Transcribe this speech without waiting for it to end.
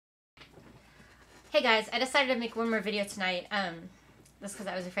Hey guys, I decided to make one more video tonight, just because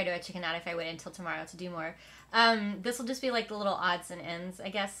I was afraid I would chicken out if I waited until tomorrow to do more. This will just be like the little odds and ends, I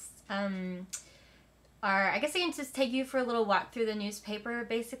guess. I guess I can just take you for a little walk through the newspaper,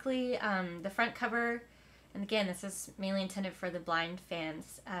 basically. The front cover, and again, this is mainly intended for the blind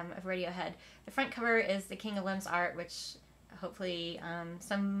fans of Radiohead. The front cover is the King of Limbs art, which hopefully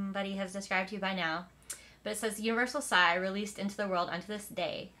somebody has described to you by now. But it says, Universal Sigh, released into the world unto this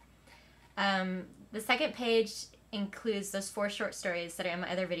day. The second page includes those 4 short stories that are in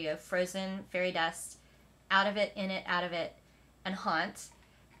my other video: Frozen, Fairy Dust, Out of It, In It, Out of It, and Haunt,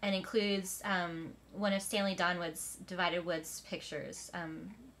 and includes one of Stanley Donwood's Divided Woods pictures,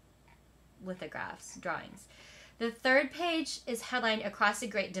 lithographs, drawings. The third page is headlined Across the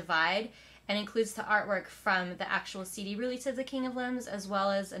Great Divide and includes the artwork from the actual CD release of The King of Limbs, as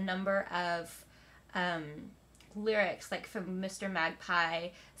well as a number of lyrics, like from Mr. Magpie,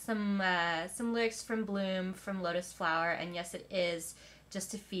 some lyrics from Bloom, from Lotus Flower, and Yes It Is,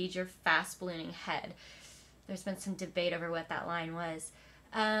 Just to Feed Your Fast Ballooning Head. There's been some debate over what that line was.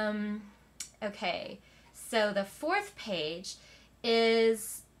 Okay, so the fourth page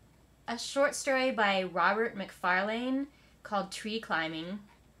is a short story by Robert McFarlane called Tree Climbing.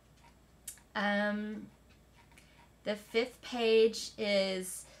 The fifth page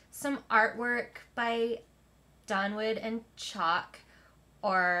is some artwork by Donwood and Chalk,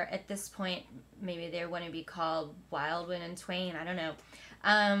 or at this point maybe they want to be called Wildwood and Twain, I don't know,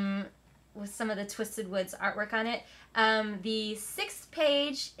 with some of the Twisted Woods artwork on it. The sixth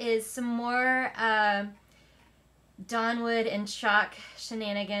page is some more Donwood and Chalk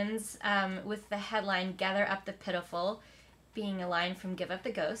shenanigans, with the headline Gather Up the Pitiful, being a line from Give Up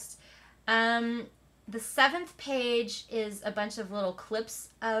the Ghost. The seventh page is a bunch of little clips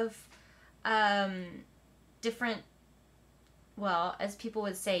of different, well, as people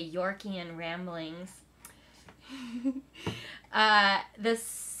would say, Yorkian ramblings. The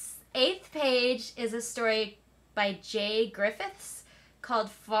eighth page is a story by Jay Griffiths called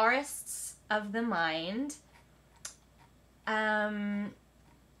Forests of the Mind. That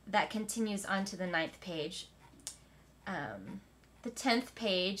continues on to the ninth page. The 10th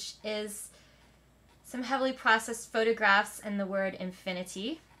page is some heavily processed photographs and the word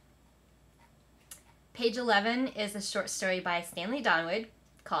infinity. Page 11 is a short story by Stanley Donwood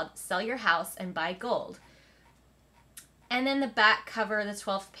called Sell Your House and Buy Gold. And then the back cover, the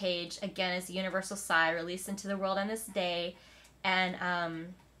 12th page, again is Universal Sigh, released into the world on this day. And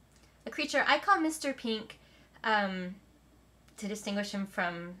a creature I call Mr. Pink, to distinguish him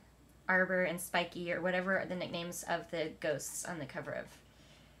from Arbor and Spiky, or whatever the nicknames of the ghosts on the cover of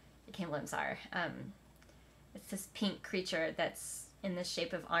The King of Limbs are. It's this pink creature that's in the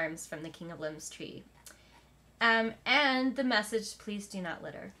shape of arms from the King of Limbs tree. And the message, please do not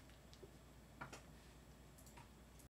litter.